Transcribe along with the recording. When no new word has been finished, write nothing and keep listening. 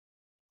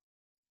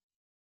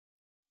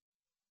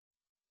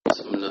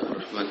الله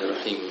الرحمن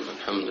الرحيم.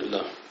 الحمد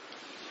لله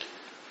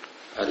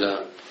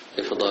على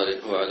إفضاله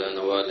وعلى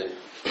نواله،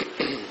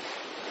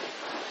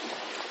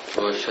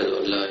 وأشهد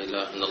أن لا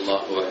إله إلا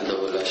الله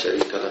وحده لا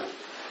شريك له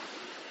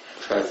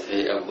فاتح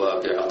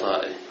أبواب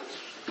عطائه.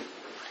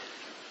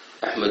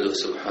 أحمده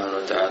سبحانه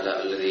وتعالى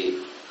الذي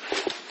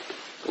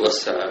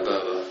وسع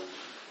بابه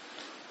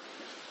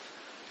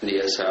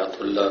ليسع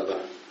طلابه.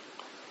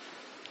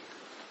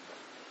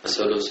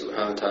 أسأله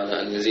سبحانه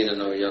وتعالى أن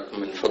يزيننا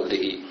وإياكم من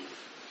فضله،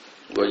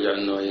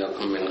 ويجعلنا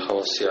وإياكم من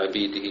خواص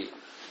عباده،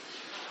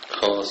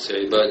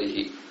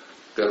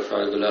 ويرفع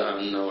البلاء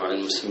عنا وعن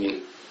المسلمين،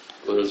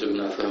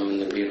 ويرزقنا فهم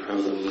النبي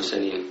محمد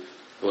المرسلين،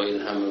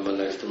 وإلهام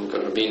الملائكة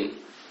المقربين،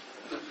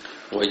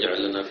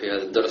 ويجعل لنا في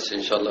هذا الدرس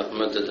إن شاء الله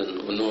مددا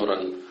ونورا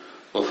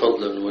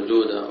وفضلا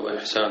وجودا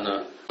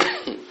وإحسانا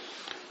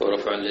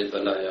ورفعا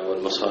للبلايا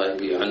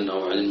والمصائب عنا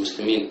وعن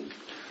المسلمين.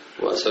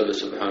 وأسأل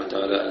سبحانه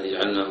وتعالى أن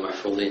يجعلنا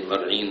محفوظين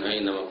مرعين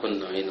أينما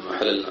كنا أينما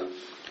حللنا،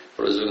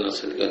 ورزقنا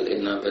صدق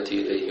الإنابة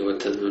إليه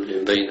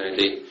والتذلل بين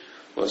يديه،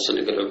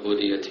 وصدق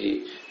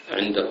العبودية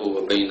عنده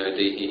وبين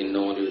يديه، إنه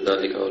ولي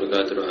ذلك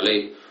والقادر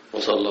عليه.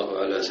 وصلى الله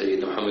على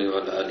سيدنا محمد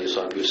وعلى آله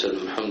وصحبه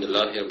وسلم. الحمد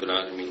لله رب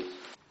العالمين.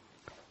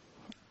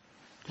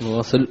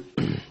 نواصل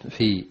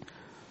في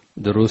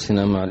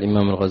دروسنا مع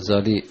الإمام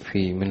الغزالي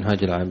في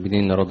منهاج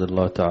العابدين رضي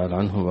الله تعالى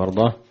عنه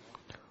وارضاه،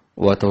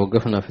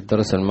 وتوقفنا في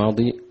الدرس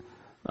الماضي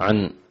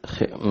عن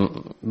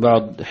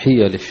بعض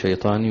حيل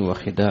الشيطان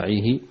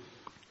وخداعه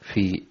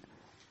في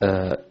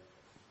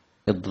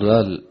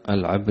إضلال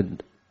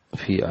العبد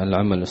في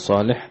العمل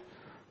الصالح،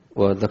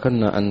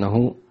 وذكرنا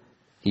أنه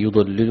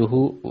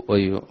يضلله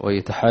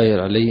ويتحايل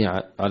عليه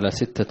على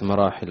 6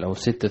 مراحل أو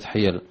 6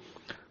 حيل.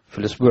 في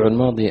الأسبوع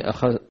الماضي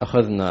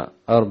أخذنا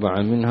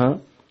 4 منها،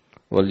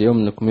 واليوم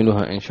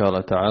نكملها إن شاء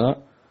الله تعالى.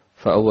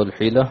 فأول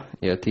حيلة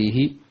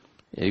يأتيه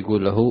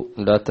يقول له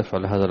لا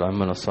تفعل هذا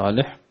العمل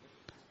الصالح،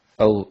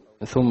 أو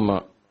ثم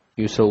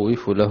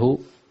يسوف له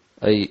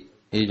أي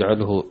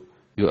يجعله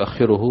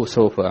يؤخره،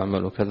 سوف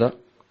أعمل كذا،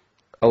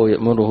 أو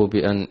يأمره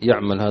بأن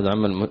يعمل هذا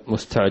العمل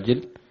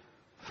مستعجل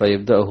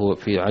فيبدأه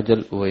في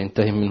عجل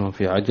وينتهي منه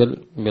في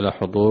عجل بلا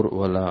حضور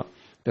ولا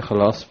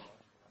إخلاص.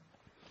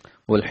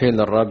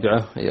 والحيلة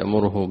الرابعة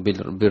يأمره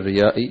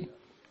بالرياء.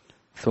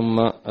 ثم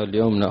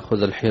اليوم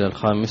نأخذ الحيلة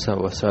الخامسة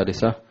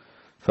والسادسة،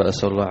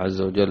 فأسأل الله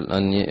عز وجل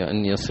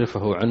أن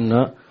يصرفه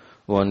عنا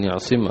وأن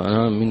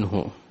يعصمنا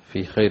منه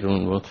في خير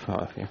ولطف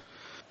وعافية.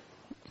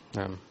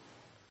 نعم.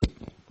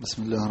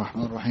 بسم الله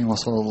الرحمن الرحيم،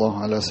 وصلى الله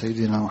على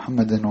سيدنا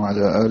محمد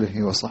وعلى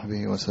آله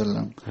وصحبه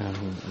وسلم.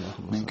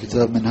 من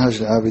كتاب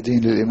منهاج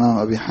العابدين للإمام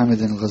أبي حامد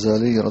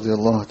الغزالي رضي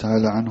الله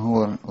تعالى عنه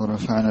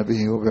ونفعنا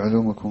به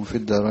وبعلومكم في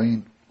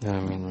الدارين.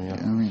 آمين.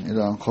 آمين.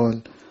 إلى أن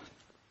قال: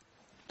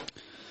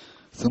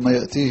 ثم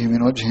يأتيه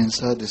من وجه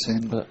سادس،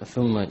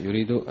 ثم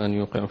يريد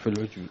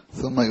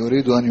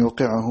أن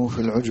يوقعه في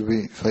العجب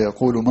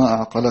فيقول ما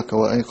أعقلك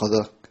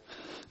وأيقظك،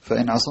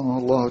 فإن عصمه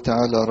الله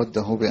تعالى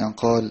رده بأن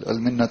قال: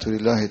 المنة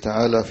لله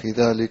تعالى في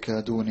ذلك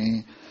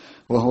دوني،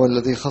 وهو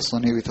الذي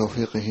خصني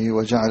بتوفيقه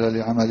وجعل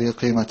لعملي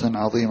قيمة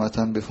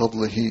عظيمة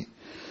بفضله،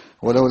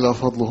 ولولا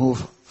فضله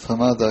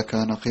فماذا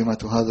كان قيمة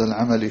هذا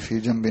العمل في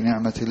جنب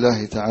نعمة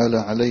الله تعالى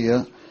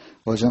علي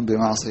وجنب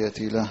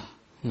معصيتي له.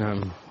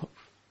 نعم.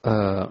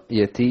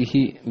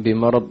 يأتيه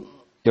بمرض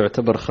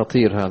يعتبر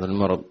خطير هذا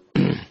المرض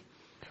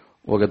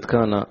وقد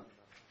كان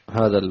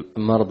هذا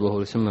المرض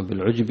وهو يسمى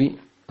بالعجب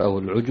أو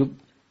العجب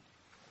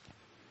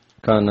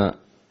كان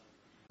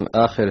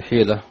آخر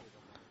حيلة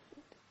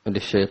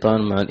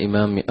للشيطان مع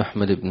الإمام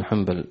أحمد بن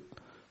حنبل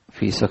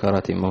في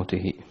سكرات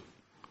موته.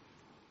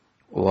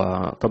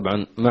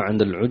 وطبعا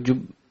معنى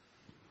العجب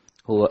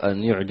هو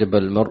أن يعجب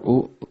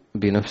المرء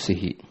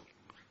بنفسه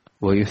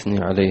ويثني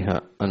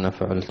عليها، أنا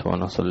فعلت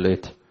وأنا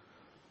صليت،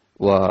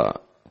 وينسب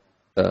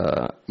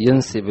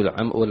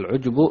العمل.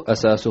 والعجب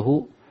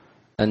أساسه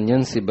أن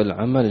ينسب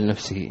العمل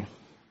لنفسه،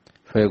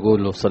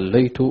 فيقول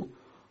صليت،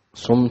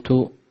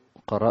 صمت،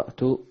 قرأت،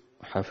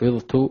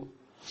 حفظت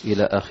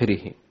إلى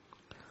آخره.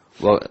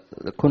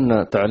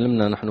 وكنا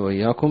تعلمنا نحن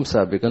وإياكم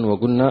سابقا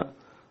وقلنا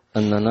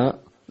أننا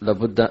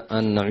لابد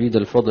أن نعيد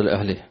الفضل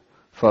لأهله.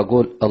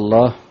 فأقول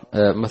الله،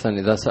 مثلا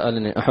إذا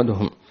سألني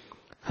أحدهم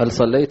هل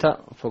صليت،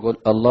 فأقول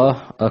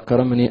الله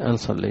أكرمني أن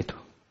صليت.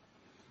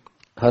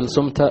 هل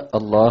صمت؟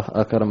 الله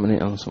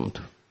أكرمني أن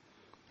صمت.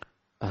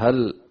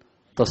 هل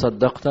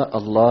تصدقت؟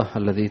 الله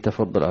الذي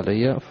تفضل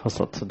علي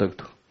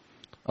فصدقت.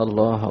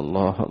 الله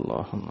الله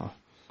الله الله.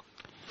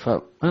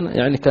 فأنا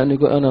يعني كان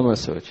يقول أنا ما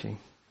سويت شيء،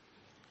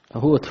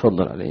 هو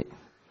تفضل علي،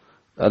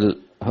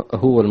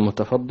 هو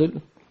المتفضل،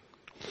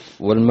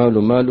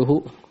 والمال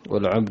ماله،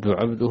 والعبد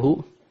عبده،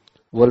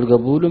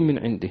 والقبول من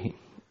عنده.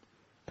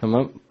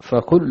 تمام.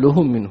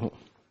 فكله منه.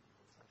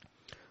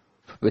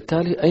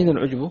 فبالتالي أين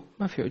العجب؟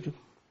 ما في عجب،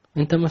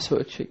 أنت ما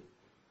سويت شيء.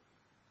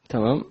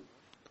 تمام.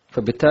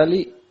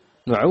 فبالتالي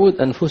نعود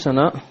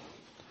أنفسنا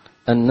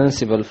أن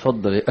ننسب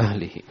الفضل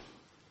لأهله.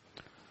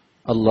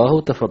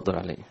 الله تفضل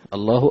علي،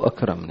 الله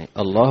أكرمني،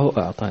 الله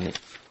أعطاني،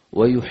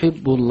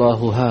 ويحب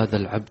الله هذا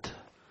العبد.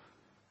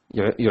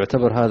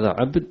 يعتبر هذا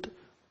عبد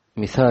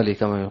مثالي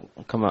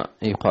كما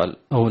يقال،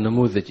 أو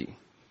نموذجي،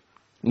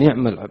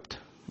 نعم العبد.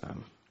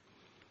 نعم.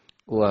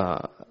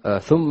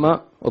 ثم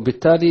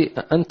وبالتالي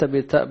أنت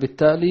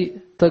بالتالي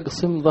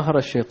تقسم ظهر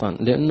الشيطان،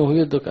 لأنه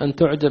يريدك أن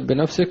تعجب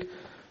بنفسك،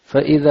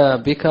 فإذا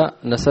بك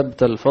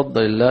نسبت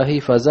الفضل لله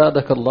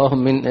فزادك الله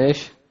من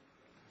إيش؟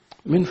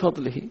 من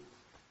فضله.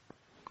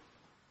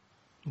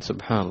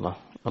 سبحان الله،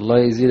 الله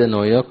يزيدنا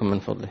وإياكم من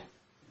فضله.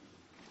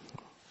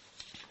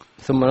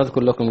 ثم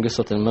نذكر لكم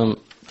قصة الإمام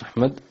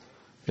أحمد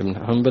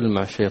بن حنبل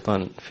مع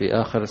الشيطان في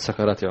آخر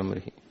سكرات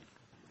عمره.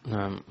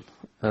 نعم.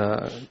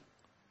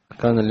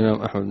 كان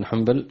الإمام أحمد بن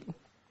حنبل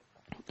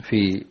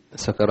في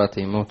سكرات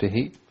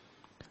موته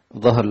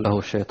ظهر له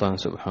الشيطان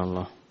سبحان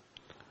الله،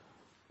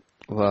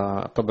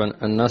 وطبعا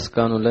الناس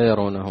كانوا لا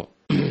يرونه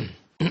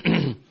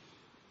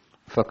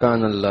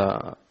فكان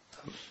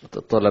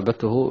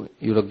طلبته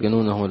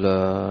يلقنونه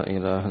لا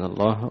إله إلا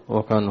الله،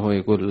 وكان هو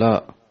يقول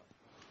لا،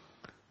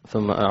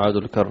 ثم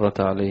أعادوا الكرة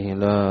عليه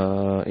لا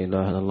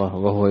إله إلا الله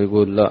وهو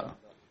يقول لا،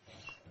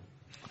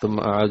 ثم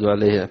أعادوا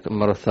عليه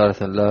مرة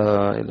ثالثة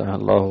لا إله إلا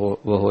الله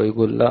وهو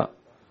يقول لا،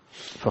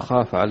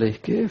 فخاف عليه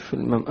كيف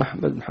الإمام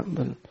أحمد بن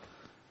حنبل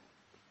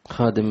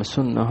خادم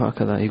السنة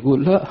هكذا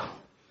يقول لا،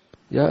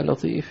 يا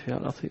لطيف يا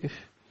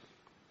لطيف.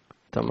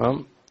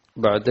 تمام.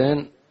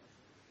 بعدين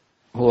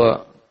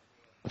هو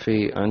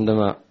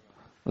عندما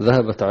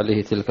ذهبت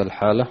عليه تلك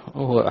الحالة،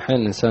 وهو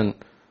أحيانا الإنسان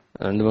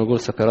عندما نقول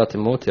سكرات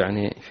الموت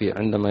يعني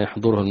عندما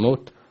يحضره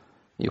الموت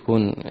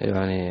يكون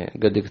يعني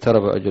قد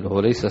اقترب أجله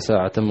وليس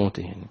ساعة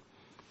موته يعني.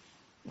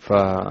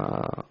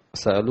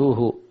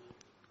 فسألوه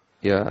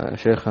يا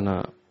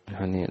شيخنا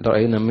يعني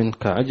رأينا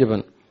منك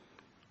عجبا،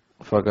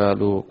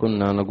 فقالوا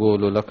كنا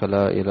نقول لك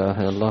لا إله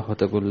إلا الله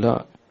وتقول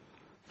لا،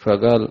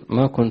 فقال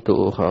ما كنت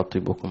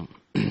أخاطبكم.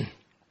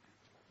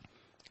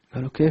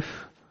 قالوا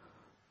كيف؟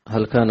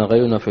 هل كان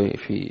غيرنا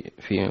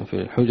في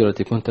الحجرة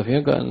التي كنت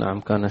فيها؟ قال نعم،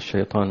 كان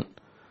الشيطان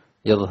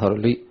يظهر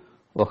لي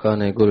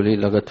وكان يقول لي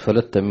لقد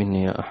فلت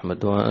مني يا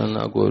أحمد،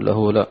 وأنا أقول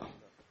له لا،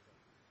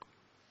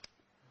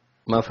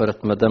 ما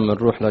فلت ما دام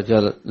الروح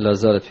لا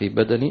زالت في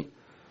بدني،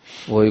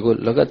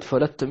 ويقول لقد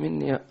فلت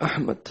مني يا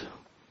أحمد.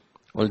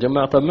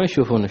 والجماعة طب ما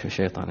يشوفون في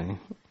الشيطان يعني،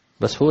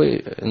 بس هو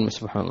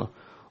سبحان الله،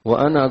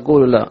 وأنا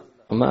أقول لا،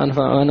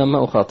 أنا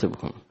ما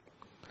أخاطبكم.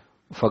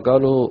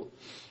 فقالوا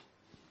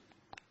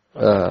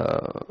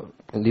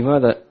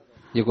لماذا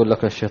يقول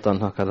لك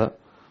الشيطان هكذا؟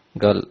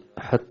 قال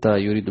حتى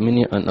يريد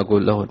مني أن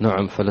أقول له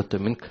نعم فلت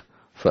منك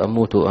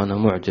فأموت وأنا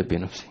معجب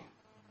بنفسي.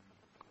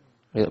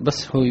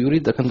 بس هو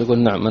يريدك أن تقول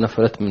نعم أنا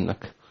فلت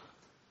منك،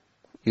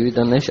 يريد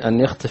أن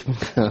يخطف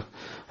منك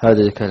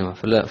هذه الكلمة،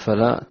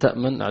 فلا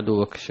تأمن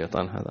عدوك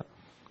الشيطان هذا.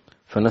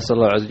 فنسأل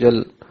الله عز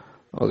وجل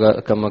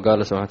كما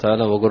قال سبحانه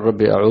وتعالى وقل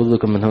ربي أعوذ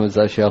بك من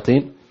همزات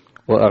الشياطين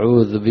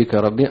وأعوذ بك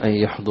ربي أن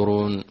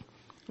يحضرون.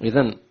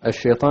 إذن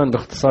الشيطان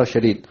باختصار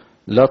شديد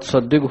لا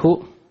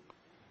تصدقه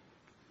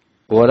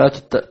ولا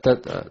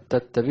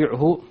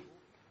تتبعه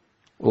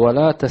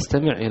ولا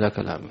تستمع إلى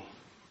كلامه.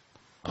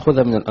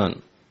 خذها من الآن،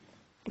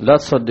 لا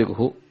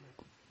تصدقه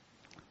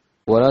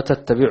ولا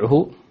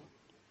تتبعه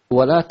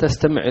ولا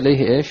تستمع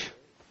إليه إيش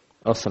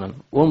أصلا،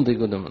 وامضي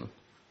قدما.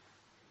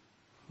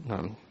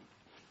 نعم.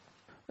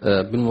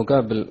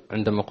 بالمقابل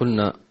عندما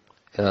قلنا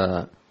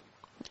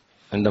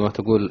عندما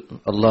تقول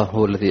الله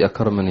هو الذي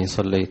أكرمني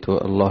صليت،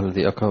 الله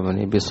الذي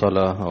أكرمني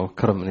بصلاة أو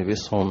أكرمني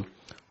بالصوم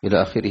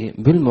إلى آخره،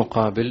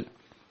 بالمقابل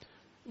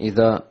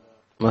إذا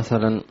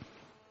مثلا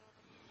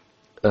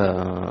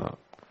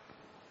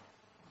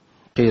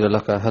قيل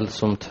لك هل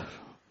صمت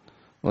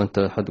وأنت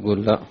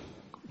حتقول لا،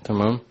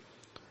 تمام،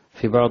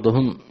 في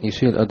بعضهم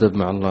يسيء أدب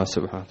مع الله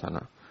سبحانه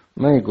وتعالى،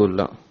 ما يقول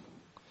لا،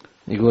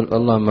 يقول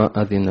الله ما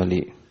أذن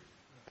لي،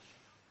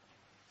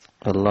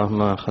 الله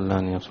ما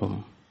خلاني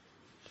أصوم.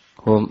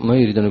 هو ما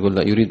يريد أن يقول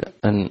لا، يريد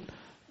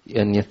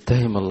أن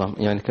يتهم الله،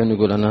 يعني كان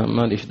يقول أنا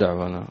ما ليش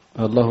دعوة، أنا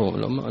الله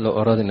لو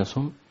أراد أن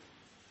يصوم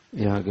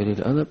يا قليل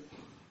الأدب.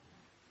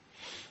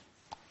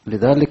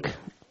 لذلك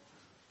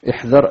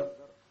احذر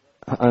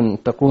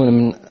أن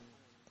تكون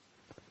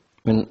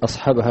من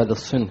أصحاب هذا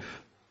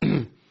الصنف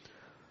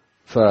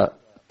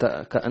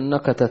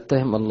فكأنك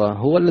تتهم الله،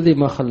 هو الذي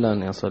ما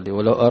خلاني أصلي،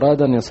 ولو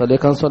أراد أن يصلي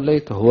كان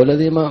صليت، هو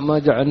الذي ما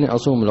جعلني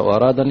أصوم لو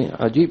أرادني.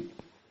 عجيب،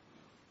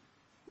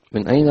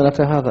 من أين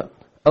لك هذا؟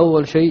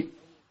 أول شيء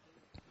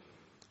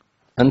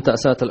أنت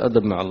أسأت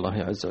الأدب مع الله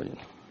عز وجل.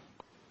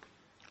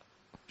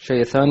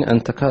 شيء ثاني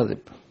أنت كاذب.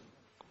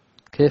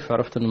 كيف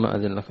عرفت أن ما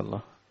أذن لك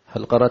الله؟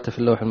 هل قرأت في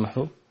اللوح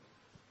المحفوظ؟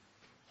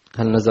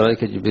 هل نزل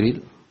عليك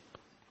جبريل؟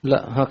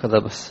 لا، هكذا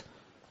بس.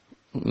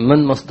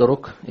 من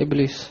مصدرك؟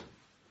 إبليس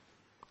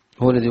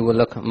هو الذي يقول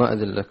لك ما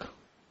أذن لك.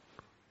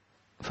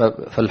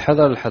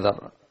 فالحذر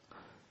الحذر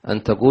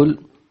أن تقول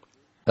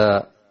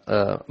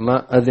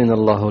ما أذن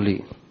الله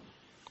لي.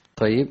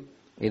 طيب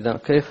إذا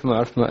كيف ما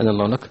عرفت ما أذن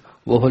الله لك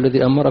وهو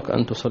الذي أمرك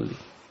أن تصلي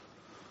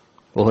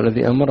وهو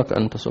الذي أمرك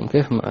أن تصوم؟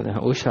 كيف ما أذن؟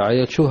 وش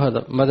عيات؟ شو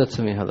هذا؟ ماذا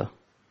تسميه هذا؟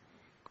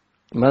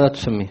 ماذا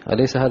تسميه؟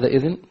 أليس هذا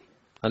إذن؟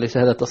 أليس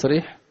هذا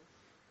تصريح؟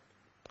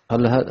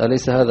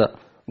 أليس هذا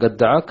قد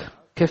دعاك؟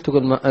 كيف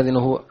تقول ما أذن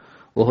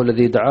وهو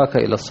الذي دعاك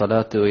إلى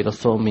الصلاة وإلى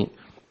الصوم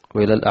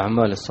وإلى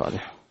الأعمال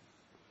الصالحة.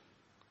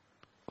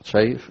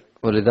 شايف؟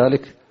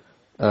 ولذلك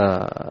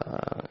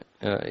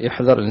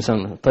يحذر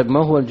الإنسان. طيب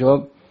ما هو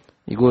الجواب؟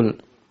 يقول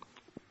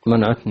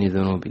منعتني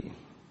ذنوبي.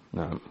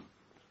 نعم،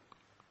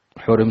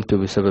 حرمت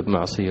بسبب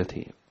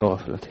معصيتي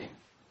وغفلتي.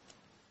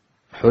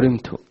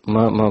 حرمت،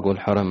 ما أقول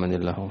حرمني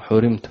الله،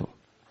 حرمت.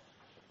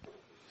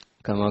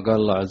 كما قال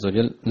الله عز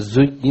وجل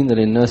زين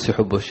للناس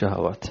حب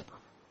الشهوات.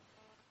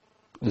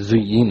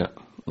 زين،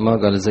 ما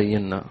قال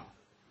زينا.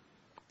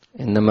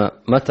 إنما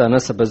متى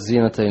نسب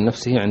الزينة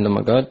لنفسه؟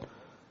 عندما قال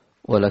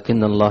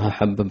ولكن الله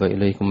حبب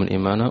إليكم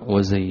الإيمان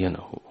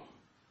وزينه،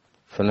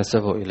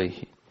 فنسبه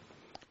إليه.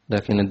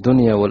 لكن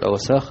الدنيا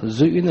والأوساخ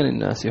زين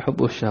للناس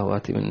حب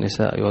الشهوات من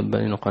النساء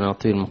والبنين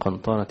قناطير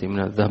مقنطرة من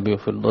الذهب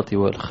والفضة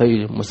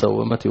والخيل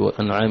المسومة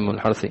والأنعام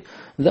والحرث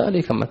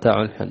ذلك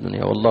متاع الحياة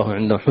الدنيا والله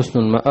عنده حسن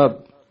المآب.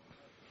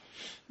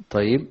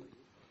 طيب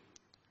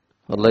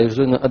الله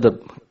يرزقنا أدب.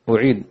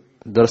 أعيد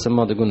الدرس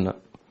الماضي قلنا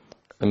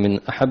من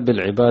أحب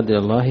العباد إلى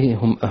الله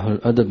هم أهل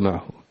الأدب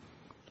معه،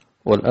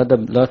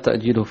 والأدب لا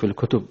تجده في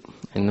الكتب،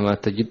 إنما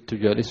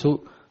تجالس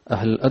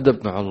أهل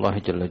الأدب مع الله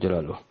جل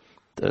جلاله.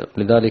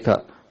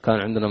 لذلك كان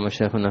عندنا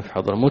مشايخنا في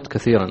حضرموت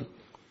كثيرا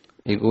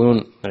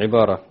يقولون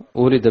عبارة: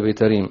 ولد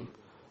بتريم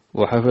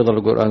وحفظ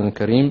القرآن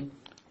الكريم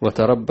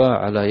وتربى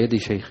على يد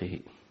شيخه.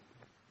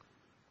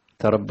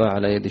 تربى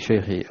على يد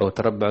شيخه أو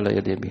تربى على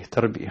يد أبيه،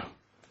 تربية.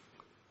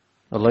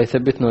 الله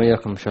يثبتنا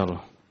وإياكم إن شاء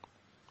الله.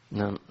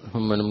 نعم،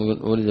 هم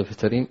لما ولد في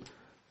تريم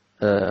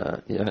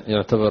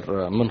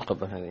يعتبر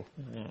منقبة هذه.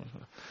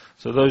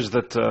 So those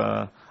that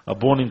are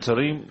born in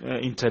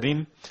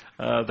Tarim,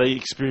 they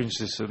experience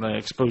this and they are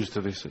exposed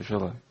to this,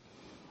 inshallah.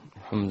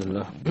 الحمد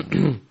لله.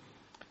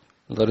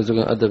 الله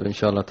يرزقنا أدب إن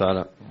شاء الله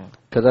تعالى.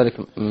 كذلك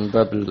من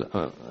باب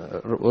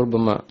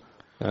ربما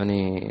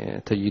يعني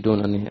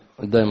تجدون أني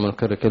دائما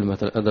أكرر كلمة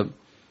الأدب،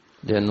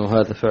 لأنه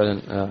هذا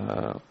فعلا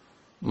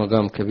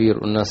مقام كبير،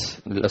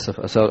 والناس للأسف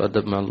أساءوا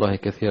الأدب مع الله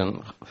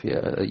كثيرا في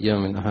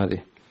أيامنا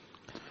هذه.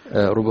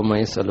 ربما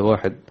يسأل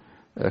واحد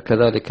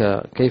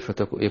كذلك كيف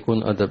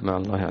يكون أدب مع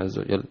الله عز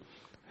وجل.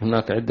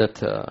 هناك عدة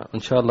إن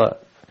شاء الله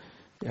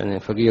يعني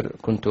فقير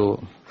كنت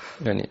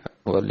يعني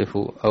أؤلف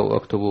أو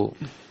أكتب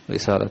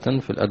رسالة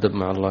في الأدب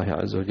مع الله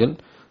عز وجل،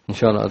 إن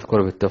شاء الله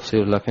أذكر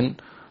بالتفصيل، لكن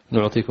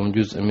نعطيكم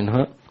جزء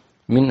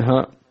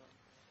منها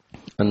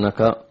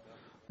أنك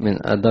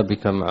من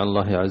أدبك مع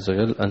الله عز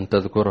وجل أن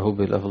تذكره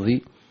بلفظ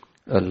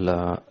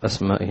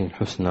أسمائه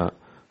الحسنى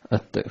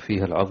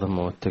فيها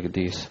العظمة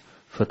والتقديس،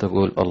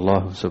 فتقول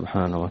الله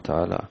سبحانه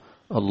وتعالى،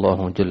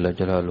 الله جل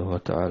جلاله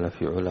وتعالى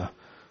في علاه،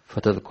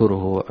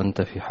 فتذكره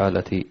وأنت في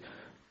حالة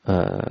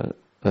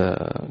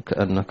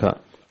كأنك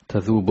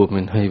تذوب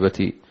من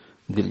هيبة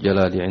ذي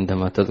الجلال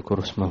عندما تذكر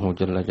اسمه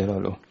جل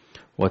جلاله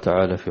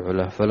وتعالى في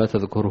علاه، فلا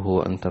تذكره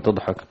وأنت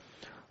تضحك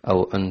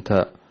أو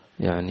أنت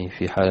يعني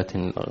في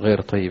حالة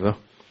غير طيبة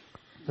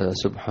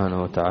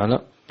سبحانه وتعالى.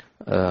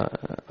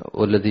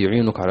 والذي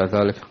يعينك على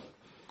ذلك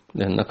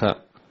لأنك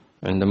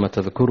عندما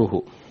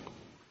تذكره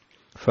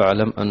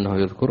فاعلم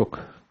أنه يذكرك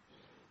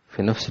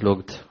في نفس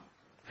الوقت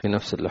في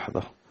نفس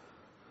اللحظة.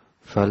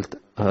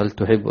 فهل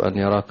تحب أن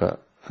يراك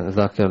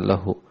ذاكرا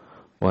له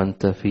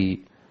وأنت في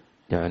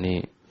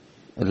يعني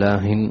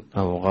لاه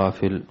أو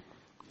غافل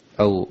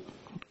أو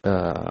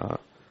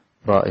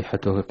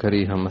رائحتك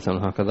كريهة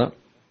مثلا هكذا؟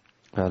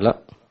 لا،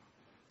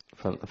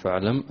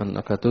 فاعلم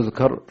أنك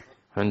تذكر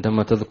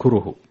عندما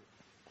تذكره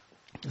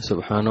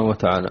سبحانه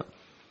وتعالى.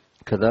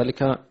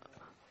 كذلك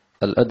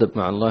الأدب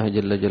مع الله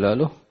جل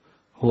جلاله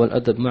هو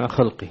الأدب مع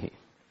خلقه.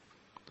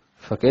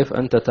 فكيف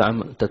أنت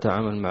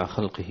تتعامل مع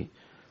خلقه،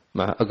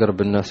 مع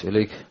أقرب الناس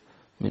إليك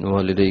من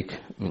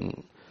والديك، من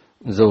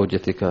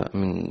زوجتك،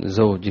 من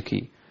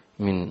زوجك،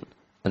 من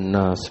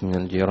الناس، من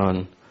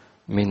الجيران،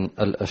 من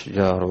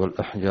الأشجار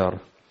والأحجار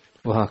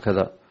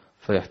وهكذا.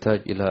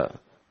 فيحتاج إلى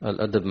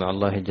الأدب مع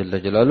الله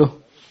جل جلاله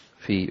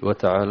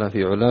وتعالى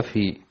في علا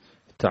في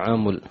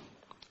التعامل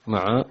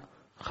مع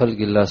خلق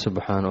الله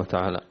سبحانه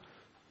وتعالى.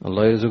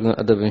 الله يرزقنا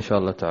أدب إن شاء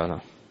الله تعالى،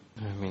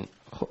 آمين.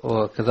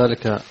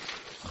 وكذلك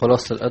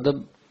خلاص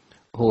الأدب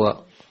هو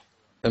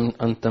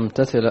أن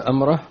تمتثل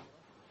أمره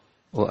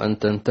وأن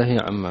تنتهي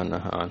عما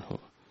نهى عنه.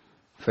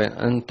 فإن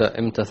أنت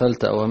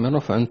امتثلت أوامره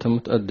فأنت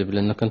متأدب،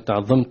 لأنك أنت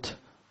عظمت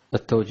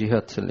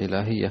التوجيهات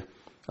الإلهية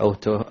أو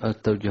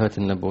التوجيهات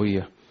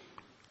النبوية.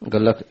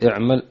 قال لك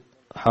اعمل،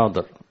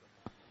 حاضر.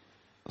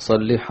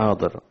 صلي،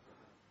 حاضر.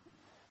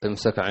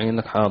 امسك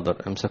عينك، حاضر.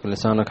 امسك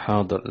لسانك،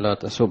 حاضر. لا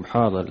تسب،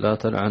 حاضر. لا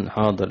تلعن،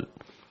 حاضر.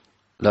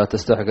 لا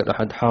تستحقر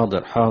أحد،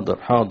 حاضر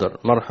حاضر حاضر.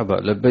 مرحبا،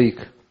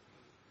 لبيك.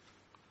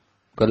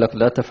 قال لك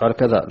لا تفعل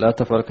كذا، لا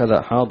تفعل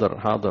كذا، حاضر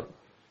حاضر.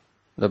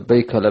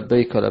 لبيك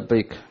لبيك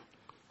لبيك.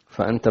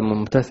 فأنت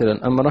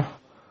ممتثلا أمره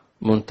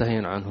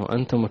منتهيا عنه،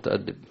 أنت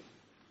متأدب.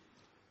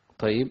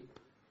 طيب،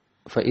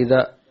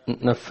 فإذا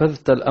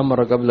نفذت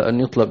الأمر قبل أن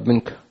يطلب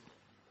منك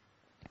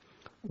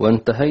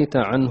وانتهيت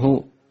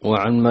عنه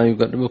وعن ما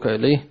يقربك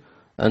إليه،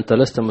 أنت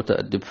لست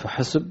متأدب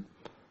فحسب،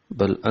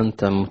 بل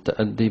أنت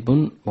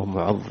متأدب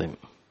ومعظم.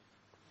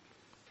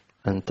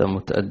 أنت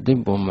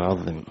متأدب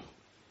ومعظم،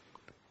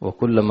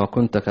 وكلما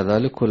كنت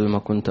كذلك كلما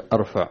كنت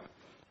أرفع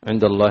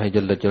عند الله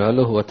جل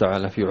جلاله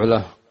وتعالى في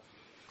علاه.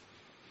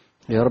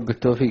 يا رب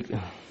التوفيق.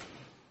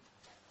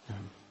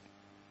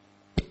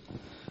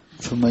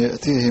 ثم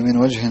يأتيه من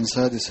وجه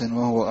سادس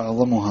وهو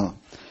أعظمها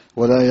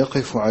ولا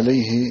يقف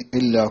عليه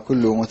إلا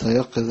كل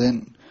متيقظ،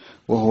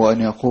 وهو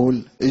أن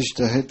يقول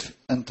اجتهد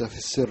أنت في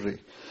السر،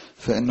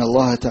 فإن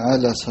الله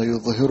تعالى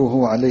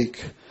سيظهره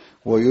عليك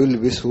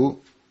ويلبس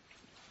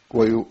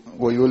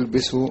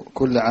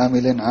كل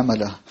عامل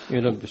عمله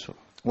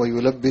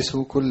ويلبس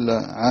كل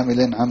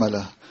عامل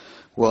عمله.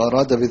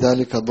 وأراد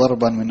بذلك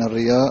ضربا من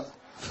الرياء،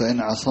 فإن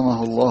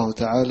عصمه الله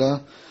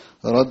تعالى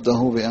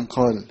رده بأن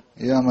قال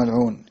يا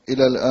ملعون،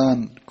 إلى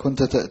الآن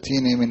كنت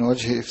تأتيني من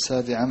وجه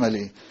إفساد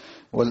عملي،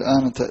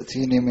 والآن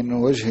تأتيني من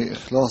وجه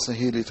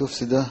إخلاصه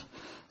لتفسده.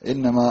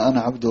 إنما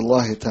أنا عبد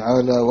الله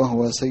تعالى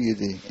وهو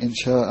سيدي، إن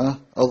شاء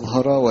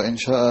أظهر وإن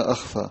شاء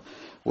أخفى،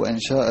 وإن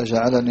شاء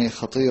جعلني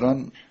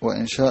خطيرا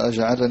وإن شاء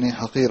جعلني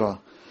حقيرا،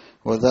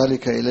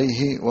 وذلك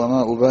إليه،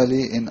 وما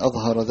أبالي إن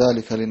أظهر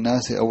ذلك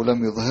للناس أو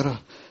لم يظهره،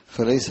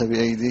 فليس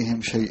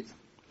بأيديهم شيء.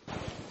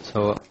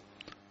 سواء.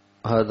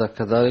 هذا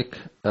كذلك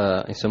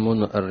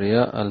يسمونه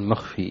الرياء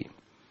المخفي،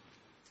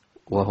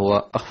 وهو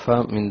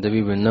أخفى من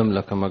دبيب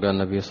النملة كما قال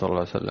النبي صلى الله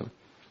عليه وسلم.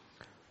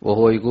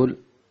 وهو يقول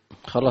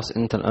خلاص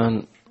أنت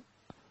الآن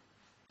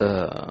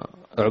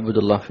اعبد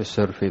الله في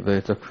السر في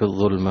بيتك في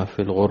الظلمة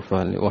في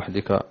الغرفة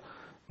لوحدك،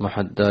 ما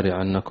حد داري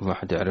عنك وما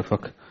حد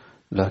يعرفك،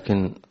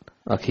 لكن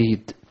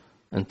أكيد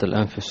أنت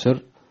الآن في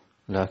السر،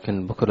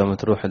 لكن بكرة لما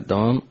تروح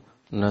الدوام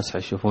الناس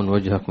حيشوفون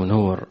وجهك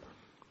منور.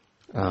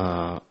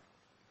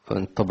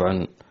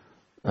 طبعا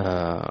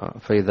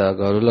فإذا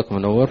قالوا لك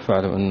منور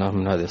فاعلم أنه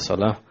من هذه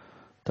الصلاة.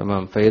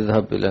 تمام.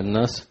 فيذهب إلى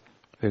الناس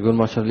فيقول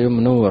ما شاء الله اليوم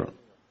منور،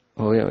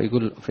 هو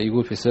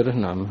يقول في سره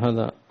نعم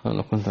هذا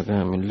أنا كنت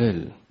قايم من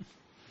الليل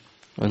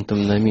وأنتم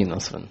نايمين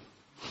أصلا.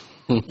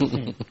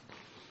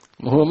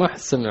 هو ما حد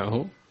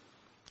سمعه،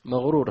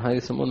 مغرور، هذا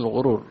يسمونه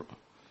الغرور.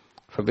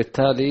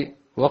 فبالتالي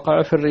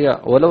وقع في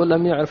الرياء ولو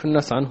لم يعرف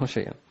الناس عنه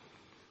شيئا،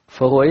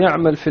 فهو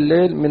يعمل في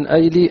الليل من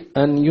أجل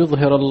أن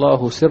يظهر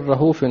الله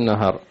سره في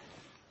النهار.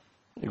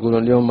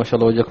 يقولون اليوم ما شاء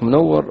الله وجهك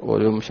منور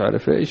واليوم مش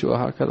عارف إيش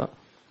وهكذا.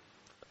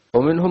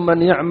 ومنهم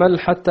من يعمل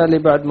حتى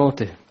لبعد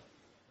موته،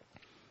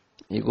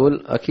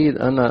 يقول أكيد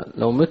أنا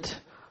لو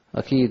مت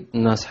أكيد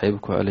الناس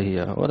حيبكوا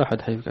علي، ولا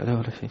حد حيبكي عليه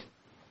ولا شيء.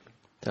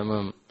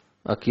 تمام.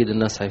 أكيد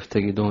الناس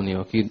حيفتقدوني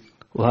وأكيد،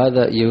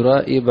 وهذا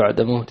يرائي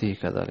بعد موته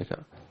كذلك،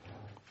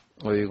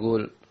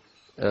 ويقول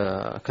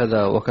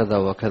كذا وكذا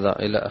وكذا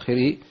إلى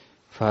آخره.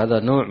 فهذا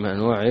نوع من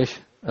أنواع إيش؟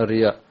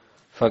 الرياء.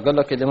 فقال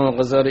لك الإمام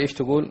الغزالي إيش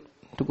تقول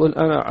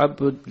أنا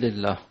عبد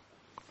لله،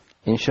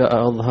 إن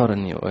شاء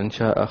أظهرني وإن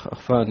شاء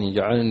أخفاني،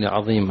 جعلني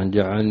عظيما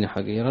جعلني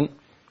حقيرا،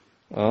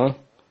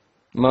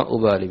 ما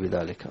أبالي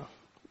بذلك.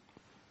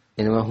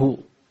 إنما هو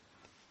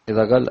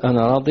إذا قال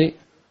أنا راضي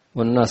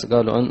والناس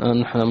قالوا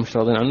نحن مش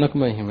راضين عنك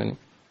ما يهمني،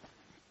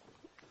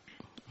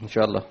 إن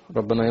شاء الله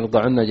ربنا يرضى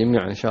عنا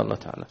جميعا إن شاء الله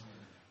تعالى،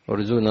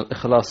 ورزقنا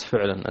الإخلاص.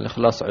 فعلا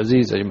الإخلاص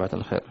عزيز يا جماعة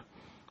الخير.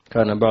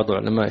 كان بعض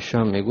علماء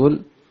الشام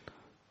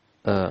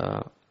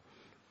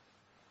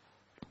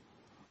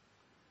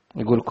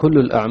يقول كل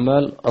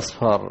الأعمال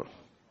أصفار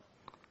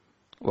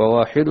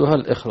وواحدها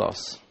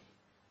الإخلاص.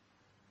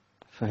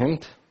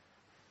 فهمت؟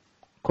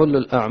 كل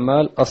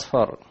الأعمال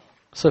أصفار،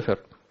 صفر.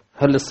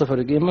 هل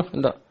الصفر قيمة؟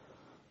 لا.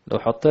 لو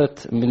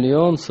حطيت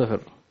 1,000,000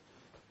 صفر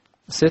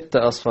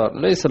 6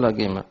 أصفار ليس لها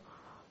قيمة،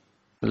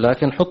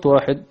 لكن حط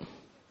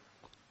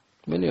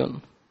 1,000,000.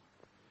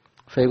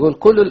 فيقول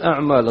كل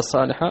الأعمال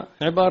الصالحة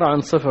عبارة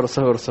عن 0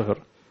 0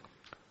 0،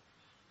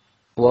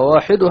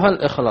 وواحدها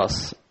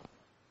الإخلاص.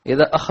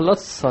 إذا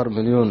أخلص صار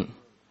 1,000,000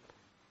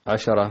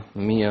 10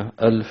 100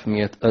 1000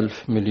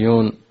 100,000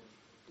 1,000,000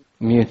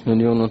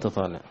 100,000,000 وانت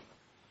طالع.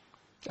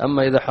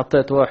 أما إذا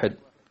حطيت 1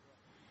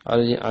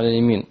 على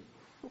اليمين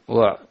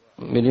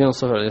و1,000,000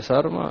 صفر على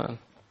اليسار ما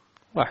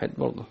 1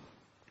 برضه.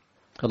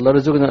 الله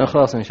رزقنا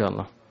الإخلاص إن شاء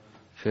الله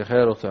في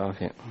خير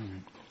وعافية.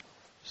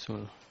 بسم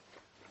الله.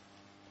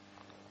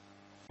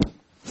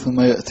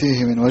 ثم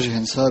يأتيه من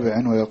وجه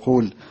سابع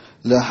ويقول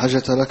لا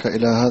حاجة لك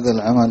إلى هذا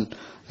العمل،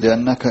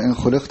 لأنك إن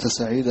خلقت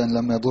سعيدا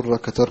لم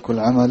يضرك ترك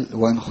العمل،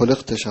 وإن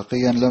خلقت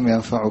شقيا لم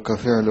ينفعك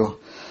فعله.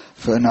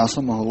 فإن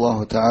عصمه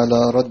الله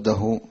تعالى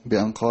رده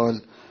بأن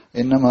قال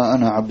إنما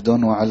أنا عبد،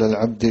 وعلى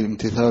العبد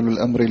امتثال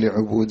الأمر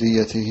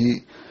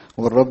لعبوديته،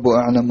 والرب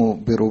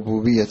أعلم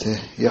بربوبيته،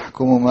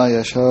 يحكم ما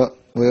يشاء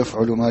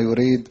ويفعل ما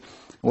يريد،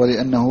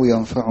 ولأنه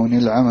ينفعني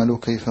العمل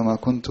كيفما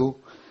كنت،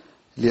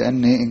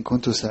 لأني إن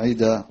كنت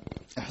سعيدا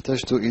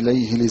احتجت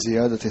إليه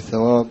لزيادة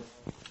الثواب،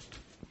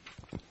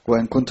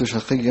 وإن كنت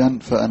شقيا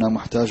فأنا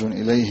محتاج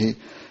إليه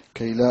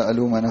كي لا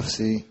ألوم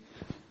نفسي،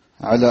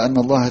 على أن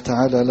الله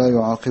تعالى لا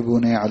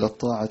يعاقبني على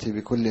الطاعة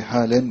بكل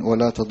حال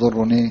ولا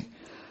تضرني،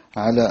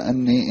 على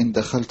أني إن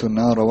دخلت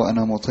النار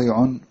وأنا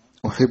مطيع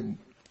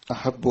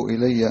أحب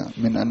إلي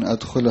من أن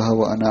أدخلها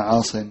وأنا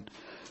عاص،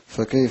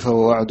 فكيف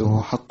ووعده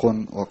حق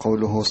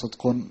وقوله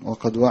صدق،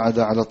 وقد وعد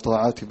على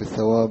الطاعات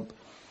بالثواب.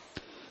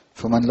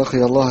 فمن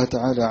لقي الله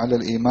تعالى على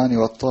الإيمان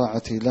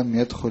والطاعة لم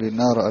يدخل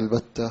النار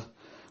البتة،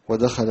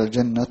 ودخل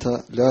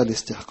الجنة لا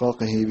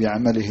لاستحقاقه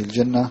بعمله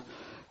الجنة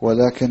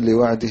ولكن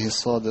لوعده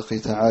الصادق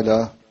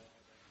تعالى.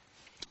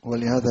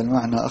 ولهذا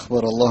المعنى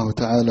أخبر الله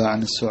تعالى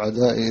عن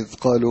السعداء إذ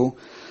قالوا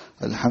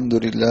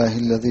الحمد لله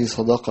الذي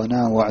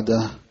صدقنا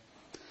وعده.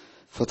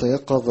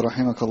 فتيقظ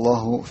رحمك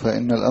الله،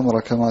 فإن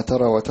الأمر كما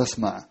ترى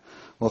وتسمع،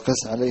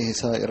 وقس عليه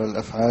سائر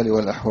الأفعال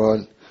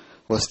والأحوال،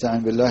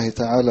 واستعن بالله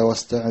تعالى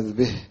واستعذ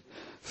به،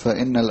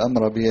 فإن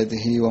الأمر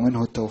بيده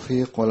ومنه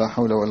التوفيق، ولا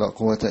حول ولا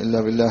قوة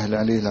إلا بالله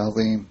العلي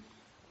العظيم.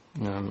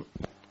 نعم،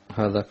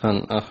 هذا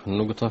كان آخر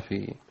نقطة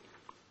في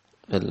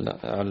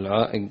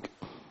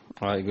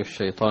عائق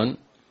الشيطان،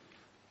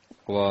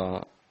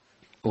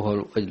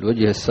 وهو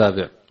الوجه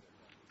السابع،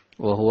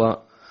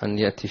 وهو أن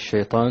يأتي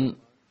الشيطان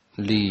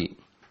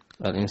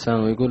للإنسان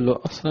ويقول له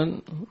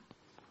أصلا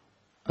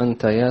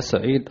أنت يا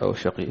سعيد أو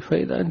شقي،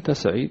 فإذا أنت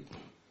سعيد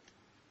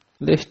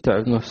ليش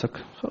تعب نفسك؟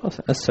 خلاص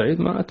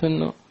السعيد معناته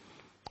أنه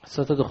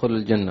ستدخل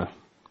الجنة،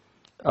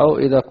 أو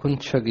إذا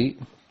كنت شقي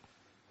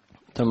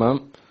تمام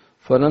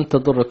فلن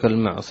تضرك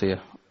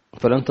المعصية،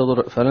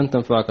 فلن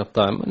تنفعك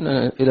الطاعة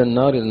إلى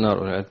النار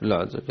والعياذ بالله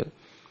عز وجل.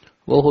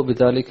 وهو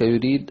بذلك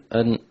يريد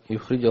أن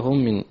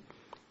يخرجهم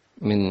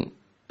من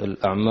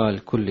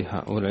الأعمال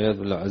كلها والعياذ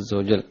بالله عز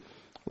وجل.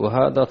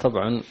 وهذا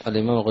طبعا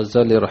الإمام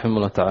الغزالي رحمه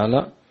الله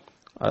تعالى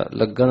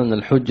لقنا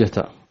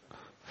الحجة،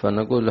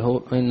 فنقول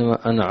له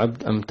إنما أنا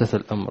عبد أمتثل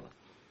الأمر،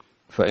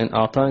 فإن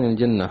أعطاني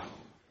الجنة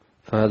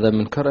فهذا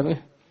من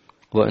كرمه،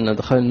 وإن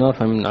أدخل النار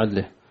فمن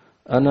عدله.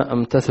 أنا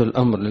أمتثل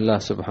الأمر لله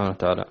سبحانه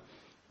وتعالى.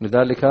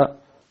 لذلك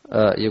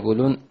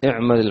يقولون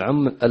اعمل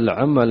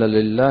العمل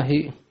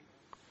لله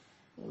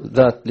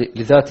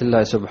لذات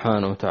الله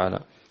سبحانه وتعالى،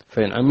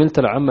 فإن عملت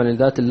العمل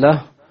لذات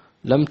الله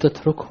لم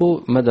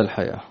تتركه مدى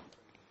الحياة،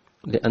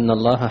 لأن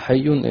الله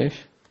حي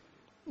إيش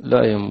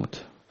لا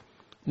يموت،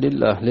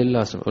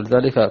 لله سبحانه.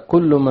 ولذلك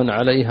كل من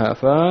عليها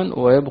فان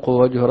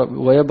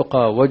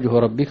ويبقى وجه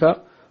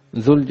ربك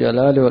ذو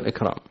الجلال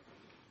والإكرام.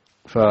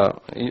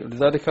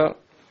 فلذلك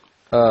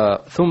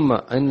ثم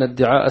إن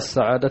ادعاء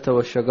السعادة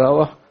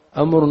والشقاوة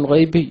أمر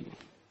غيبي.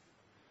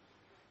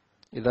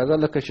 إذا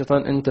قال لك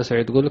الشيطان أنت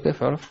سعيد، قول له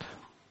كيف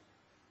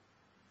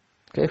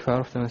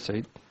عرفت أنا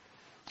سعيد؟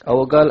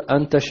 أو قال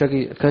أنت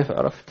شقي، كيف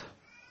عرفت؟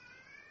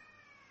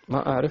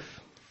 ما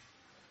أعرف،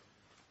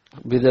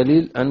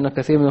 بدليل أن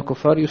كثير من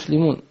الكفار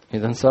يسلمون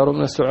إذا صاروا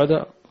من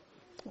السعداء،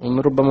 ومن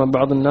ربما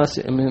بعض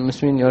الناس من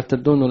المسلمين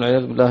يرتدون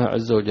والعياذ بالله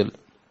عز وجل.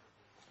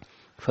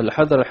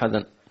 فالحذر.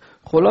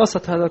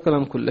 خلاصة هذا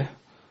الكلام كله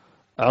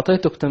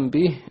أعطيتك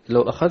تنبيه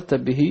لو أخذت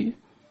به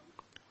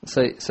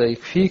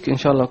سيكفيك إن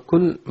شاء الله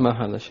كل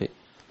ما هذا شيء.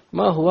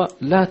 ما هو؟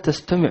 لا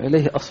تستمع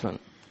إليه أصلا،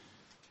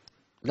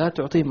 لا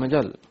تعطيه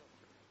مجال.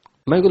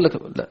 ما يقول لك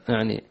لا،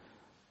 يعني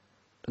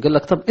قال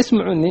لك طب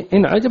اسمعني،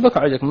 إن عجبك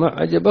عجبك، ما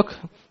عجبك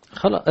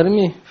خلاص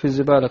ارميه في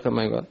الزبالة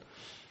كما يقال.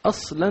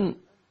 أصلا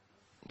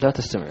لا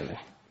تستمع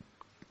إليه،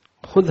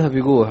 خذها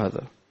بقوة.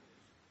 هذا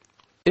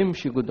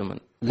امشي قدما،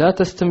 لا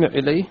تستمع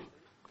إليه.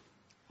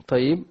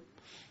 طيب،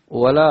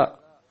 ولا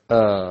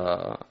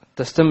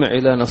تستمع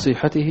إلى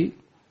نصيحته،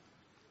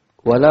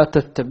 ولا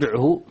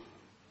تتبعه.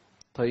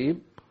 طيب،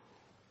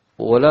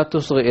 ولا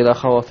تصغي إلى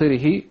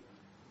خواطره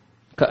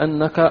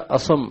كأنك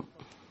أصم،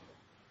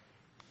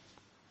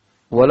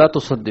 ولا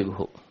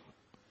تصدقه.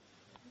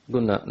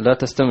 قلنا لا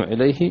تستمع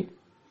إليه،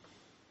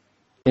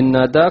 إن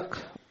ناداك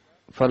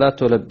فلا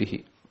تلبه،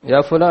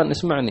 يا فلان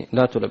اسمعني،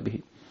 لا تلبه.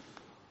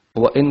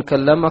 وإن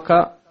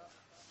كلمك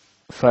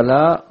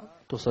فلا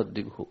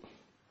تصدقه.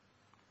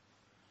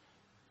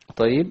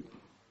 طيب،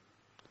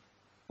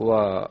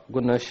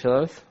 وقلنا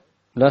الثالث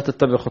لا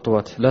تتبع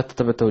خطواته، لا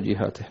تتبع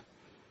توجيهاته،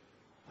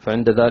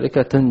 فعند ذلك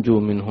تنجو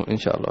منه إن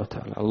شاء الله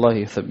تعالى. الله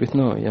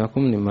يثبتنا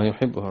وإياكم لما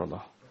يحبه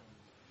الله.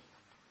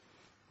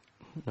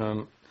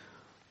 نعم.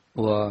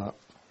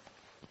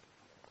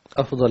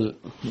 وأفضل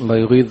ما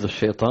يغيظ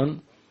الشيطان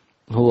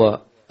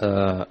هو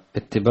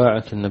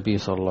اتباعك النبي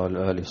صلى الله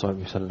عليه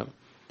وسلم.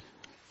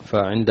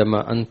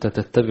 فعندما أنت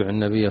تتبع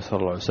النبي صلى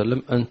الله عليه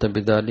وسلم أنت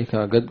بذلك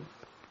قد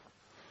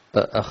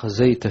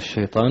أخزيت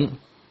الشيطان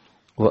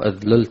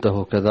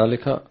وأذللته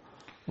كذلك،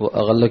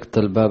 وأغلقت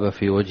الباب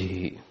في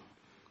وجهه.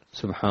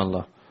 سبحان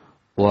الله.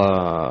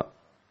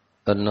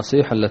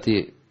 والنصيحة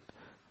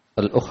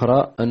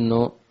الأخرى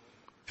أنه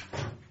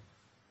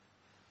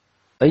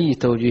أي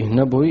توجيه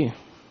نبوي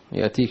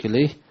يأتيك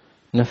إليه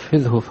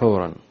نفذه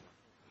فورا،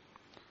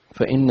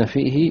 فإن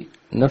فيه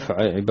نفع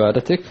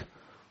عبادتك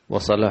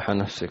وصلاح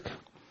نفسك.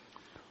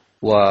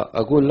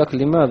 وأقول لك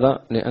لماذا؟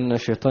 لأن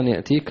الشيطان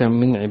يأتيك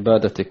من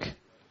عبادتك،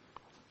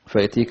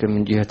 فيأتيك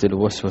من جهة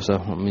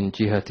الوسوسة، من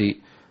جهة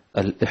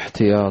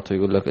الاحتياط،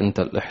 يقول لك أنت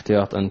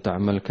الاحتياط أن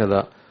تعمل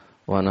كذا،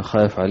 وأنا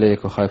خايف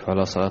عليك وخايف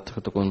على صلاتك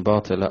تكون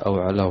باطلة أو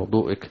على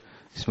وضوئك،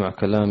 اسمع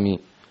كلامي.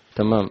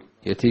 تمام.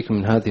 يأتيك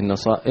من هذه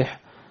النصائح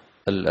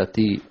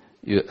التي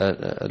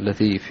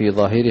في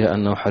ظاهرها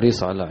أنه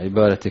حريص على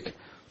عبادتك،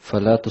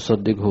 فلا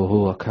تصدقه،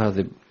 هو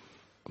كاذب.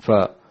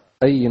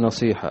 فأي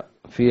نصيحة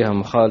فيها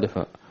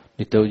مخالفة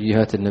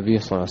لتوجيهات النبي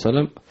صلى الله عليه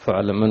وسلم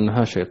فاعلم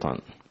أنها شيطان.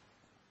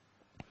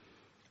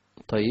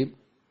 طيب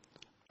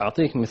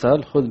أعطيك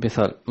مثال، خذ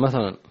مثال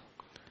مثلا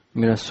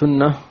من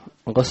السنة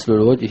غسل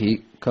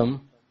الوجه كم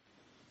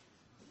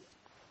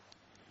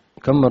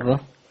مرة؟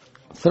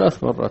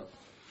 3 مرات.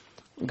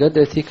 قد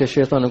يأتيك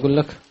الشيطان يقول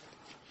لك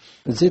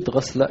زد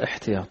غسل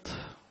احتياط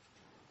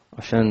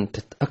عشان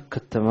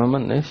تتأكد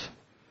تماما إيش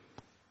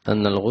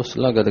أن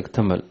الغسل قد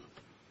اكتمل.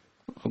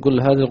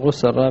 أقول هذه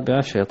الغسلة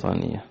الرابعة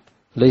شيطانية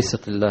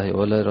ليست لله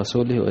ولا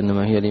رسوله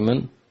وإنما هي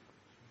لمن؟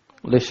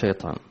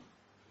 للشيطان.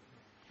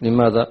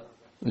 لماذا؟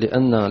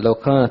 لأن لو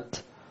كانت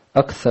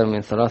أكثر من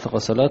 3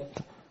 غسلات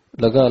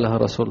لقالها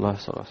رسول الله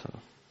صلى الله عليه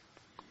وسلم.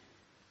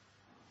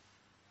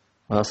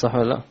 ما صح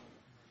ولا لا؟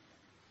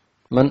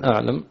 من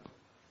أعلم؟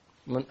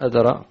 من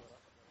أدرى؟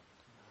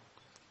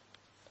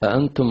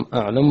 أأنتم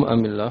أعلم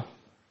أم الله؟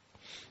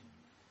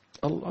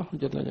 الله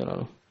جل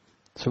جلاله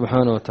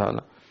سبحانه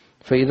وتعالى.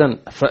 فإذا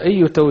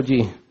فأي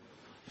توجيه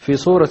في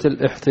صورة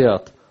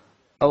الاحتياط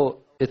أو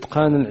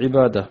إتقان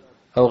العبادة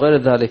أو غير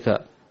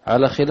ذلك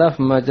على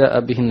خلاف ما جاء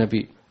به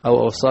النبي أو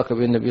أوصاك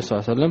به النبي صلى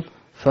الله عليه وسلم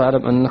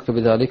فاعلم أنك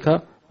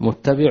بذلك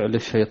متبع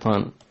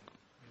للشيطان،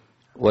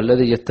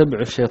 والذي يتبع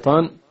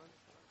الشيطان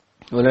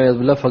والعياذ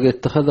بالله فقد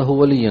اتخذه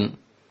وليا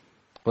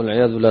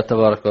والعياذ بالله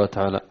تبارك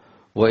وتعالى.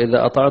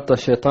 وإذا أطعت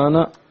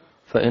الشيطان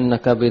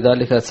فإنك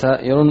بذلك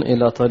سائر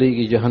إلى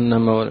طريق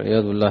جهنم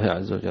والعياذ بالله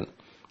عز وجل.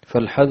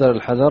 فالحذر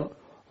الحذر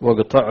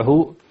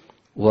واقطعه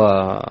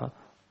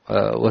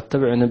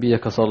واتبع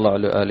نبيك صلى الله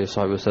عليه وآله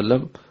وصحبه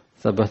وسلم.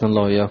 ثبتنا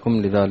الله إياكم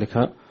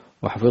لذلك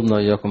وحفظنا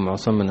إياكم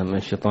وعصمنا من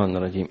الشيطان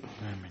الرجيم.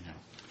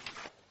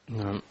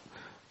 نعم.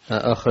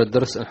 آخر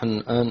الدرس نحن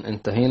الآن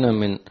انتهينا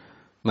من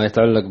ما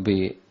يتعلق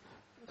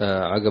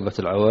بعقبة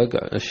العواقع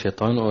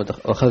الشيطان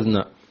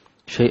وأخذنا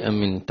شيئا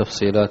من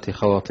تفصيلات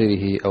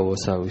خواطره أو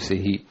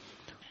وساوسه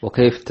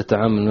وكيف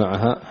تتعامل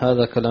معها.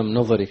 هذا كلام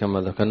نظري كما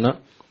ذكرنا،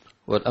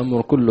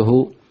 والأمر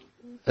كله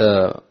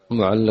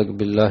معلق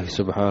بالله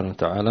سبحانه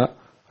وتعالى،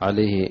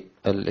 عليه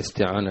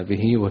الاستعانة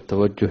به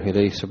والتوجه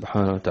إليه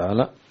سبحانه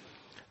وتعالى.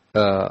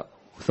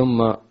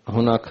 ثم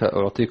هناك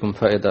أعطيكم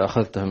فائدة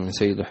أخذتها من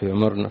سيد حي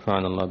عمر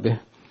نفعنا الله به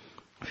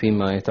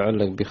فيما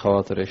يتعلق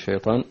بخواطر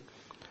الشيطان.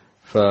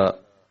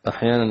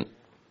 فأحيانا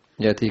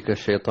يأتيك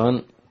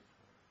الشيطان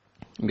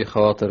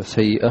بخواطر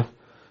سيئة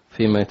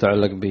فيما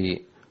يتعلق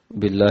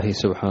بالله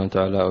سبحانه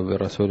وتعالى أو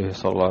برسوله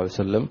صلى الله عليه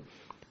وسلم،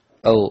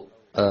 أو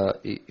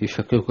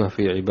يشككها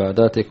في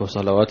عباداتك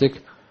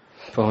وصلواتك.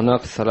 فهناك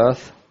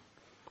 3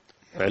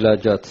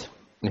 علاجات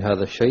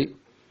لهذا الشيء.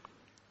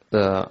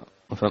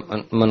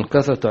 من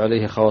كثرت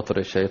عليه خواطر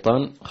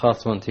الشيطان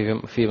خاصة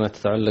فيما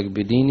تتعلق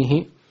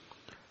بدينه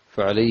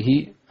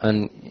فعليه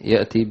أن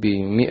يأتي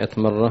ب100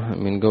 مرة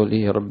من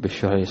قوله رب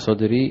اشرح لي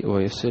صدري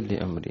ويسر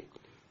لي أمري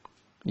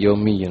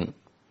يوميا،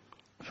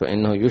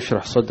 فإنه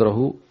يشرح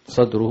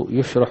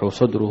يشرح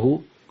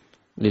صدره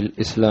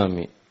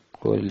للإسلام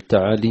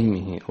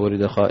ولتعاليمه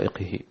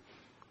ولدقائقه.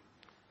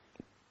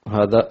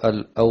 هذا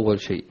الأول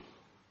شيء.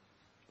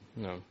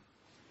 نعم.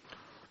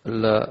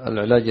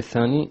 العلاج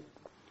الثاني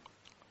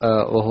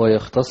وهو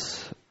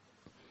يختص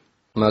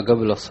ما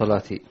قبل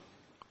الصلاة،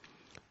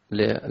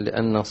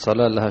 لأن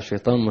الصلاة لها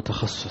شيطان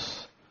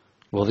متخصص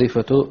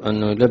وظيفته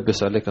أنه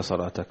يلبس عليك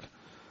صلاتك.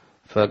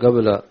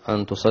 فقبل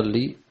أن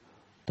تصلي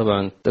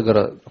طبعا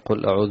تقرأ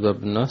قل أعوذ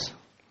برب الناس،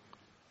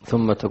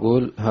 ثم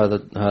تقول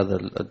هذا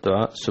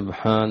الدعاء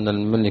سبحان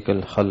الملك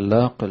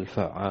الخلاق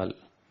الفعال،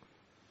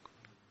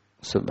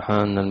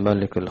 سبحان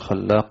الملك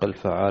الخلاق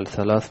الفعال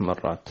 3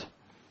 مرات.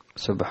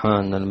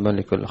 سبحان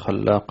الملك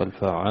الخلاق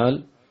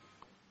الفعال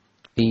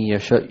إن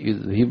يشاء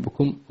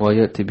يذهبكم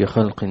ويأتي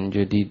بخلق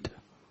جديد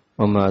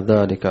وما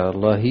ذلك على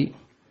الله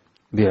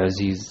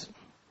بعزيز.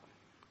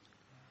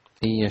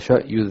 إن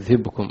يشاء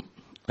يذهبكم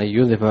أي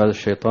يذهب هذا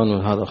الشيطان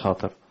وهذا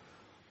الخاطر،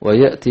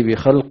 ويأتي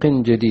بخلق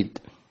جديد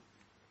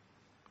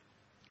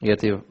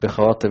يأتي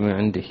بخواطر من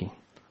عنده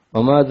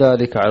وما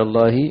ذلك على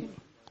الله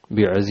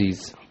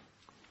بعزيز.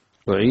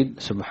 أعيد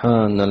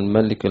سبحان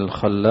الملك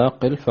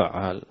الخلاق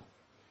الفعال،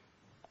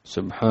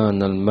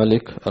 سبحان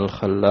الملك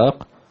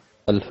الخلاق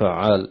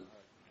الفعال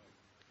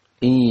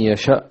إن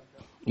يشاء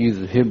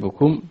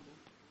يذهبكم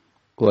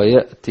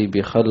ويأتي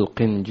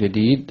بخلق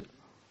جديد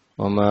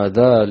وما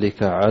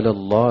ذلك على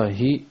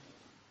الله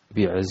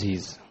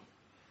بعزيز.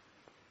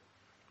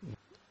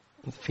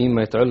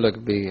 فيما يتعلق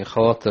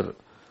بخواطر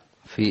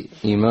في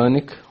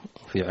إيمانك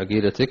في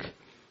عقيدتك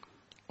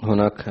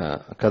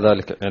هناك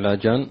كذلك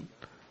علاجان.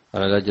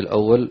 العلاج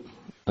الأول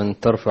أن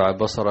ترفع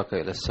بصرك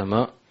إلى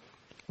السماء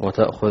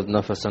وتأخذ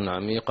نفسا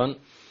عميقا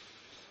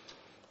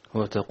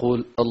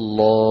وتقول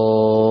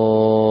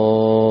الله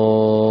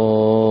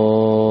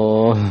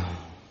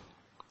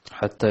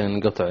حتى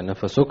ينقطع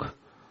نفسك.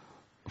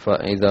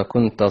 فإذا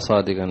كنت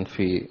صادقا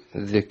في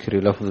ذكر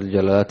لفظ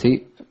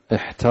الجلالة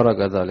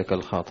احترق ذلك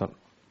الخاطر،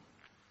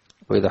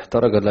 وإذا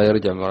احترق لا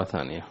يرجع مرة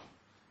ثانية.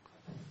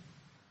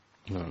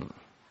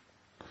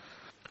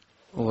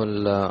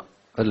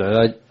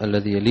 والعلاج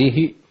الذي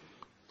يليه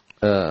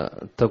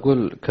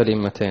تقول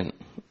كلمتين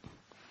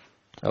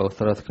أو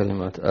 3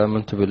 كلمات: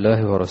 آمنت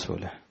بالله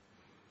ورسوله.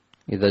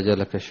 إذا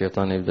جالك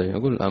الشيطان يبدأ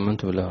يقول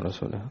آمنت بالله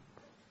ورسوله،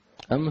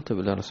 آمنت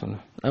بالله ورسوله،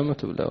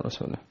 آمنت بالله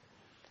ورسوله.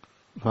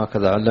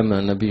 هكذا علمنا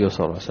النبي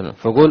صلى الله عليه وسلم.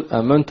 فقل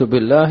آمنت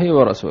بالله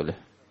ورسوله.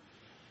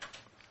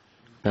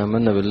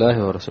 آمنا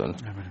بالله ورسوله.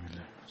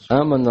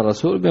 آمن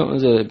الرسول بما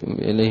أنزل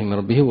إليه من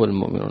ربه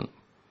والمؤمنون.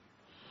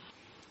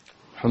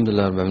 الحمد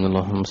لله رب العالمين.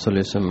 اللهم صل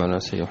وسلم على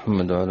سيدنا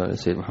محمد وعلى آل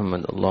سيدنا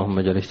محمد. اللهم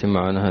اجعل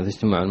اجتماعنا هذا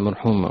اجتماعا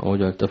مرحوما،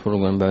 واجعل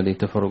تفرقا بعده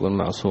تفرقا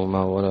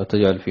معصوما، ولا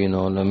تجعل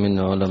فينا ولا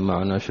منا ولا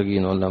معنا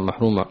شقيا ولا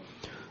محروما.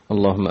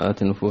 اللهم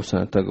آت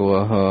نفوسنا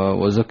تقواها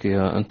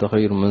وزكها، أنت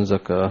خير من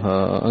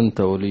زكاها،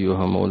 أنت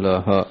وليها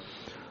مولاها.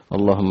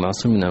 اللهم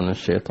اعصمنا من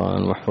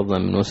الشيطان واحفظنا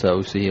من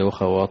وساوسه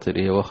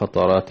وخواطره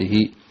وخطراته.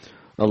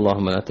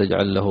 اللهم لا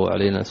تجعل له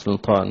علينا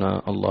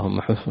سلطانا. اللهم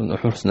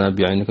احرسنا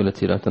بعينك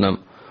التي لا تنام،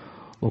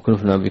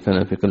 وكنفنا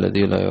بكنفك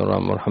الذي لا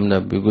يرام، وارحمنا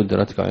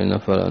بقدرتك علينا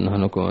فلا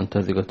نهلك وأنت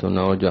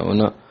ثقتنا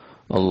ورجاؤنا.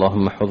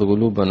 اللهم احفظ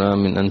قلوبنا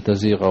من أن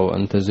تزيغ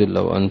وأن تزل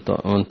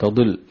وأن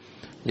تضل.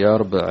 يا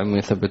رب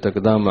العالمين، ثبت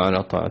أقدامنا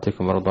على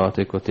طاعتك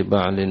ومرضاتك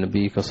واتباعا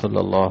لنبيك صلى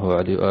الله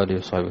عليه وآله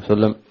وصحبه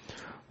وسلم.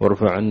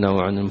 وارفع عنا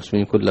وعن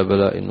المسلمين كل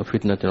بلاء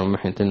وفتنة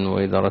ومحنة،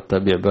 وإذا أردت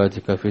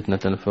بعبادك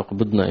فتنة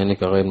فاقبضنا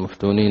إليك غير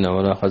مفتونين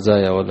ولا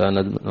خزايا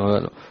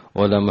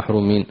ولا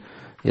محرومين.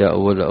 يا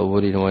أول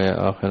أولين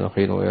ويا آخر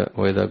أخير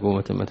وإذا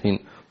قومة متين.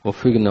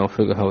 وفقنا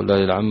وفق هؤلاء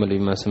العمل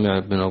بما سمع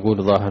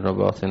بنقول ظاهر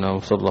باطنا.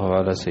 وصلى الله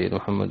على سيدنا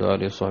محمد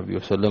وآله وصحبه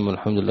وسلم.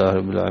 والحمد لله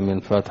رب العالمين.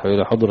 فاتحة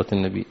إلى حضرة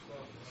النبي.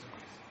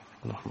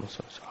 اللهم صل